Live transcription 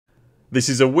This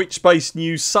is a Witch Based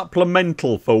News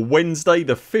supplemental for Wednesday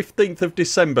the 15th of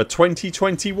December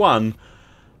 2021.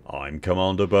 I'm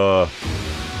Commander Buur.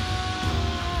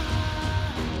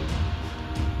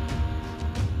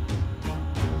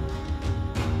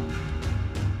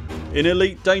 In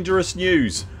Elite Dangerous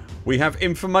News, we have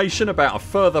information about a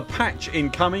further patch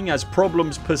incoming as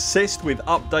problems persist with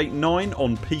update 9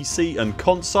 on PC and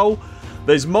console.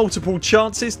 There's multiple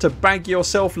chances to bag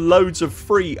yourself loads of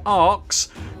free ARX.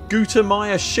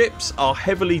 Gutamaya ships are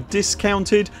heavily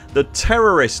discounted, the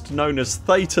terrorist known as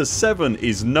Theta 7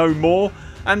 is no more,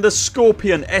 and the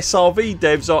Scorpion SRV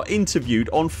devs are interviewed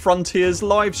on Frontiers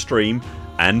Livestream,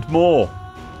 and more.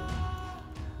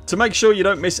 To make sure you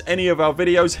don't miss any of our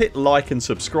videos, hit like and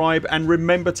subscribe, and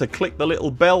remember to click the little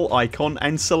bell icon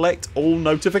and select all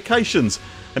notifications.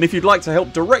 And if you'd like to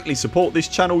help directly support this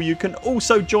channel, you can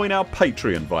also join our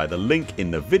Patreon via the link in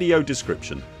the video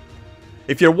description.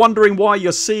 If you're wondering why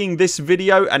you're seeing this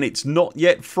video and it's not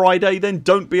yet Friday, then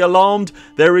don't be alarmed.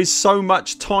 There is so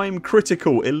much time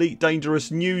critical Elite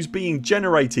Dangerous news being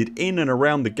generated in and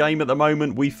around the game at the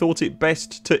moment, we thought it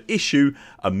best to issue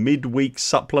a midweek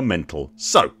supplemental.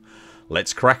 So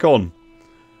let's crack on.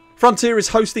 Frontier is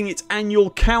hosting its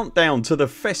annual countdown to the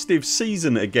festive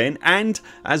season again, and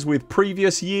as with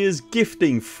previous years,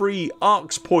 gifting free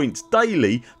ARX points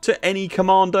daily to any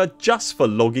commander just for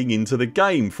logging into the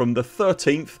game from the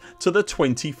 13th to the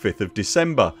 25th of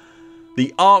December.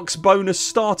 The ARX bonus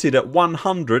started at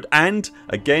 100 and,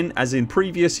 again as in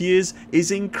previous years, is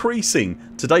increasing.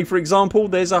 Today for example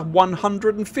there's a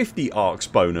 150 ARX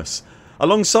bonus.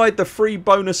 Alongside the free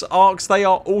bonus ARX, they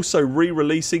are also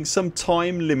re-releasing some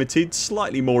time limited,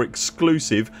 slightly more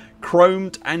exclusive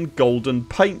chromed and golden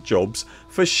paint jobs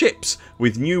for ships,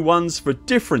 with new ones for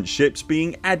different ships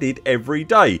being added every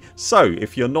day. So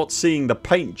if you're not seeing the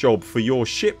paint job for your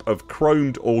ship of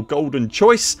chromed or golden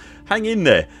choice, hang in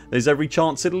there, there's every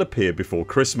chance it'll appear before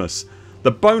Christmas. The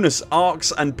bonus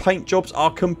ARX and paint jobs are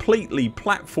completely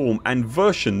platform and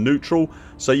version neutral,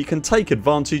 so you can take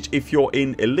advantage if you're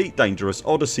in Elite Dangerous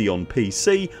Odyssey on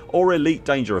PC or Elite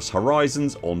Dangerous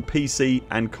Horizons on PC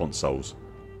and consoles.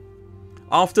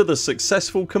 After the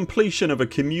successful completion of a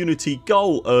community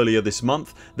goal earlier this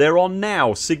month, there are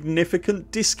now significant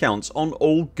discounts on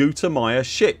all Gutamaya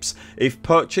ships if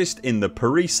purchased in the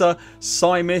Parisa,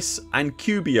 Simis and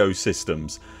Cubio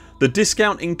systems. The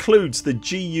discount includes the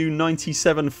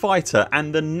GU-97 fighter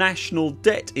and the national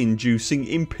debt inducing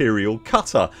Imperial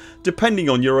cutter. Depending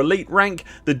on your elite rank,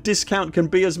 the discount can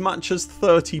be as much as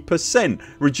 30%,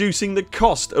 reducing the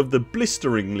cost of the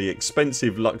blisteringly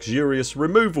expensive luxurious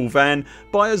removal van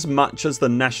by as much as the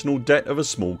national debt of a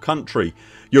small country.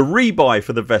 Your rebuy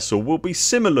for the vessel will be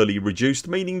similarly reduced,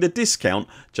 meaning the discount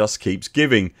just keeps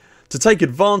giving. To take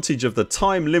advantage of the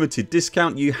time limited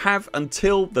discount you have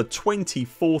until the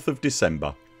 24th of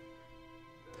December.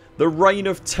 The reign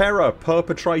of terror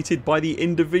perpetrated by the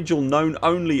individual known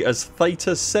only as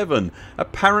Theta 7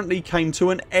 apparently came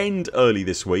to an end early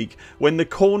this week when the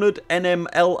cornered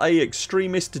NMLA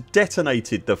extremist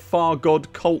detonated the Far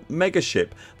God cult megaship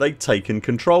they'd taken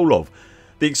control of.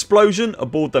 The explosion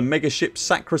aboard the megaship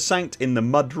Sacrosanct in the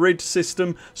Madrid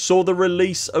system saw the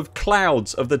release of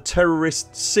clouds of the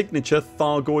terrorist's signature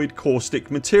Thargoid caustic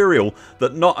material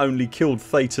that not only killed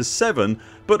Theta 7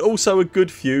 but also a good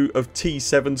few of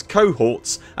T7's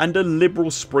cohorts and a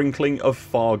liberal sprinkling of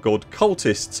Far God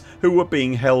cultists who were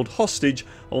being held hostage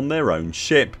on their own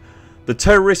ship. The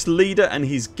terrorist leader and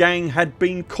his gang had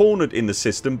been cornered in the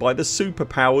system by the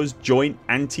superpowers joint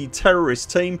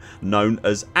anti-terrorist team known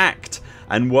as ACT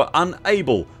and were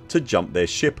unable to jump their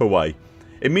ship away.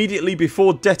 Immediately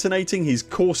before detonating his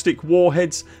caustic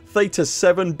warheads, Theta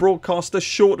 7 broadcast a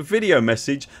short video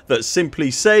message that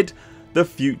simply said, "The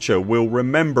future will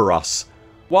remember us."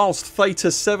 Whilst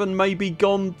Theta 7 may be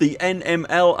gone, the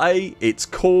NMLA, its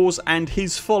cause and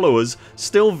his followers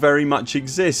still very much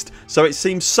exist, so it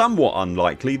seems somewhat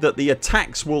unlikely that the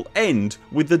attacks will end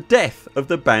with the death of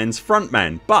the band's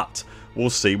frontman, but we'll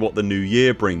see what the new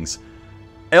year brings.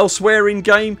 Elsewhere in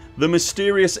game, the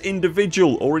mysterious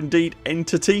individual or indeed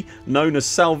entity known as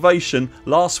Salvation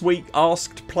last week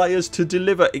asked players to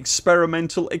deliver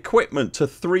experimental equipment to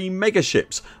 3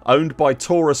 megaships owned by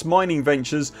Taurus Mining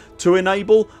Ventures to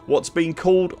enable what's been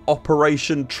called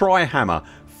Operation Trihammer,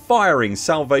 firing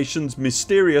Salvation's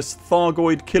mysterious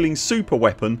Thargoid killing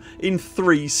superweapon in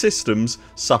 3 systems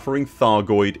suffering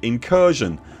Thargoid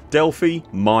incursion: Delphi,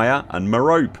 Maya and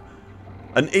Merope.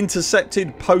 An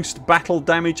intercepted post-battle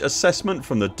damage assessment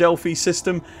from the Delphi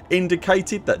system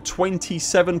indicated that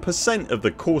 27% of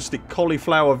the caustic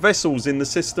cauliflower vessels in the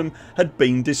system had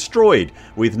been destroyed,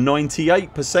 with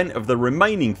 98% of the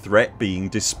remaining threat being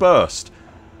dispersed.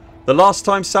 The last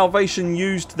time Salvation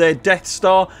used their Death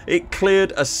Star it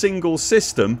cleared a single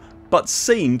system, but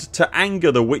seemed to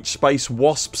anger the Witchspace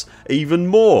Wasps even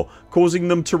more, causing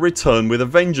them to return with a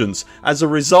vengeance. As a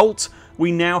result,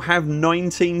 we now have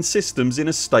 19 systems in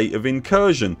a state of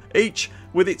incursion, each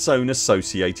with its own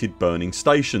associated burning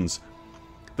stations.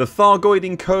 The Thargoid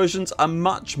incursions are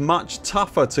much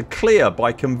tougher to clear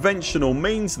by conventional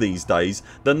means these days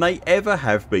than they ever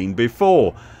have been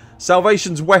before.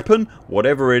 Salvation's weapon,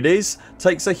 whatever it is,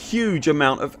 takes a huge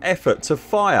amount of effort to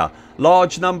fire,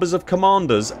 large numbers of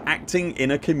commanders acting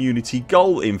in a community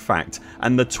goal in fact,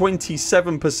 and the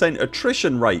 27%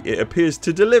 attrition rate it appears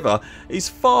to deliver is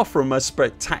far from a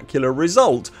spectacular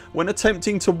result when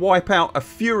attempting to wipe out a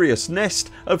furious nest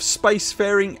of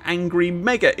spacefaring angry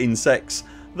mega insects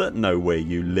that know where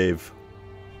you live.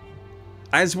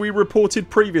 As we reported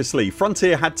previously,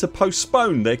 Frontier had to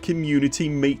postpone their community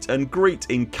meet and greet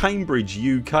in Cambridge,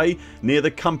 UK near the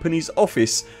company's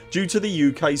office due to the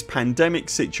UK's pandemic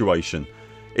situation.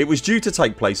 It was due to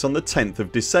take place on the 10th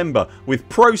of December, with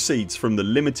proceeds from the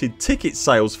limited ticket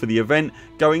sales for the event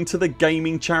going to the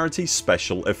gaming charity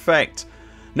Special Effect.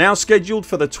 Now scheduled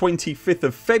for the 25th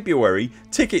of February,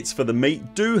 tickets for the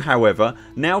meet do however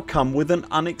now come with an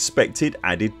unexpected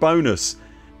added bonus.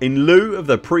 In lieu of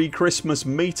the pre-Christmas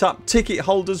meetup, ticket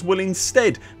holders will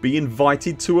instead be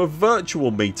invited to a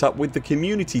virtual meetup with the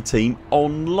community team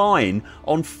online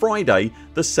on Friday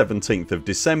the 17th of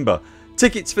December.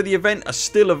 Tickets for the event are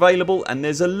still available and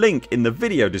there's a link in the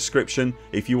video description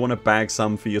if you want to bag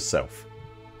some for yourself.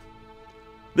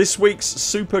 This week's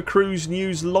Supercruise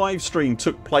news livestream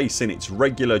took place in its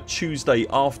regular Tuesday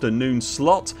afternoon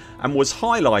slot and was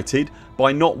highlighted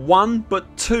by not one but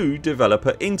two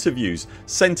developer interviews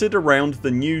centred around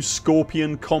the new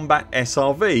Scorpion Combat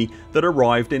SRV that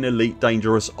arrived in Elite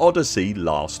Dangerous Odyssey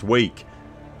last week.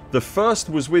 The first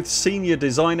was with senior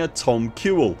designer Tom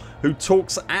Kewell, who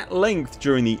talks at length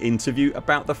during the interview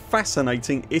about the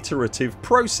fascinating iterative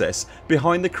process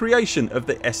behind the creation of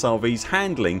the SRV's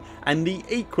handling and the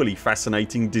equally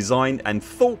fascinating design and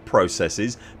thought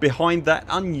processes behind that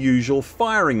unusual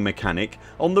firing mechanic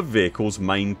on the vehicle's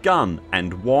main gun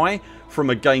and why,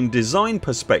 from a game design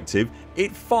perspective,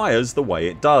 it fires the way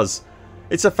it does.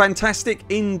 It's a fantastic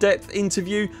in-depth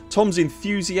interview. Tom's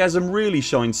enthusiasm really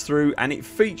shines through and it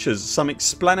features some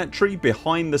explanatory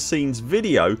behind the scenes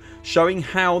video showing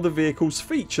how the vehicle's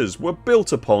features were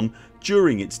built upon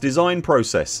during its design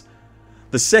process.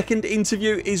 The second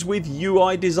interview is with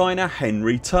UI designer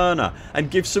Henry Turner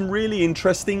and gives some really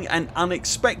interesting and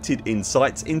unexpected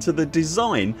insights into the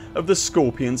design of the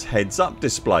Scorpion's heads up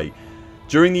display.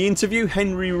 During the interview,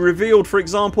 Henry revealed for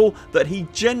example that he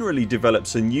generally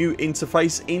develops a new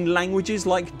interface in languages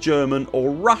like German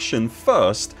or Russian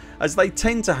first, as they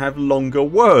tend to have longer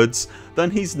words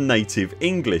than his native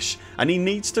English, and he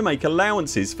needs to make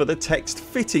allowances for the text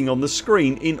fitting on the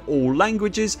screen in all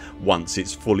languages once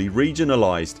it's fully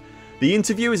regionalised. The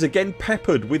interview is again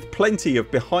peppered with plenty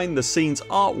of behind the scenes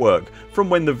artwork from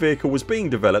when the vehicle was being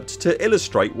developed to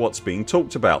illustrate what's being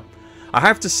talked about. I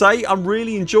have to say I'm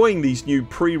really enjoying these new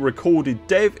pre-recorded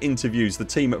dev interviews the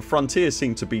team at Frontier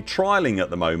seem to be trialling at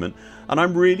the moment, and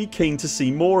I'm really keen to see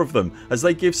more of them as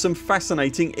they give some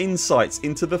fascinating insights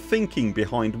into the thinking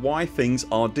behind why things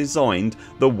are designed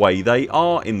the way they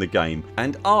are in the game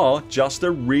and are just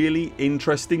a really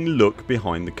interesting look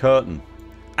behind the curtain.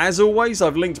 As always,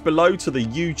 I've linked below to the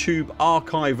YouTube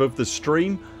archive of the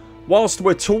stream. Whilst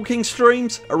we're talking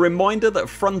streams, a reminder that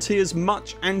Frontier's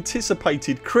much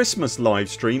anticipated Christmas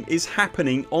livestream is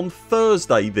happening on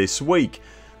Thursday this week.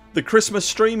 The Christmas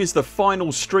stream is the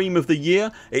final stream of the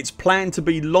year. It's planned to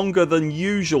be longer than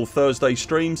usual Thursday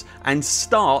streams and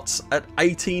starts at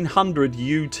 1800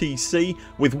 UTC,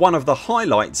 with one of the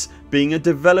highlights being a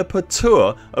developer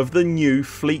tour of the new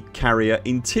fleet carrier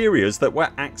interiors that were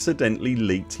accidentally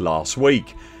leaked last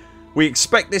week. We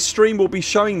expect this stream will be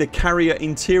showing the carrier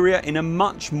interior in a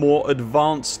much more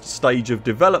advanced stage of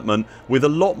development with a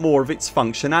lot more of its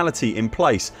functionality in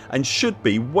place and should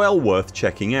be well worth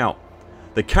checking out.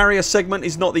 The carrier segment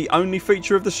is not the only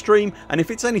feature of the stream, and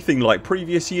if it's anything like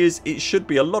previous years it should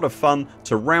be a lot of fun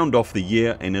to round off the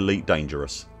year in Elite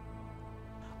Dangerous.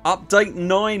 Update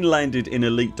 9 landed in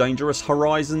Elite Dangerous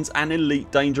Horizons and Elite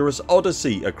Dangerous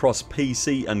Odyssey across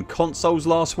PC and consoles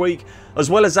last week, as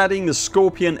well as adding the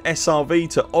Scorpion SRV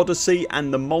to Odyssey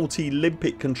and the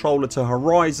multi-limpet controller to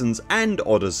Horizons and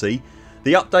Odyssey.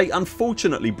 the update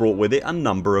unfortunately brought with it a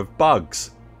number of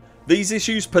bugs. These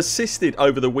issues persisted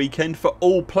over the weekend for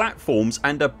all platforms,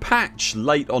 and a patch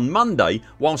late on Monday,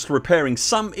 whilst repairing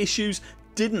some issues,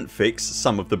 didn't fix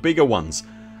some of the bigger ones.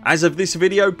 As of this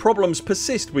video, problems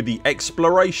persist with the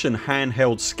Exploration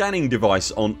handheld scanning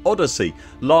device on Odyssey,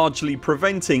 largely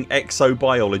preventing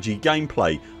exobiology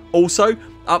gameplay. Also,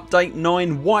 update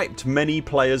 9 wiped many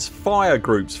players' fire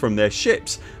groups from their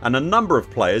ships, and a number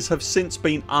of players have since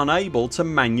been unable to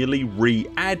manually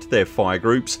re-add their fire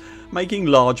groups, making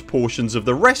large portions of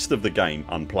the rest of the game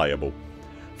unplayable.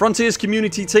 Frontiers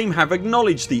community team have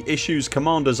acknowledged the issues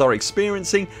commanders are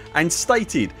experiencing and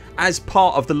stated as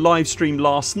part of the livestream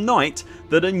last night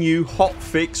that a new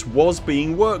hotfix was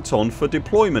being worked on for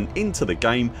deployment into the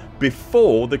game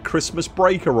before the Christmas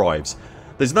break arrives.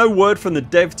 There's no word from the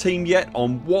dev team yet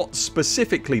on what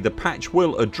specifically the patch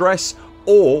will address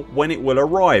or when it will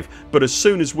arrive, but as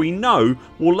soon as we know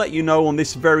we'll let you know on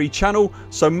this very channel,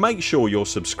 so make sure you're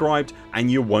subscribed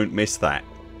and you won't miss that.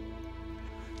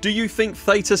 Do you think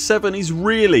Theta 7 is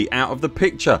really out of the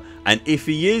picture, and if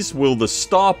he is, will the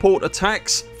starport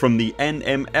attacks from the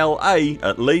NMLA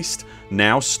at least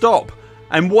now stop?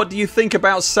 And what do you think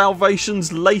about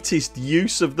Salvation's latest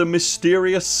use of the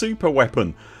mysterious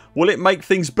superweapon? Will it make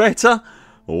things better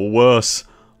or worse?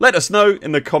 Let us know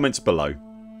in the comments below.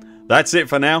 That's it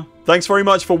for now. Thanks very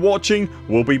much for watching.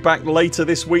 We'll be back later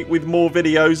this week with more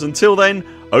videos. Until then,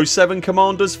 07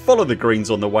 commanders, follow the greens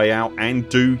on the way out and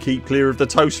do keep clear of the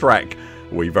toast rack.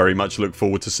 We very much look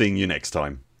forward to seeing you next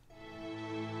time.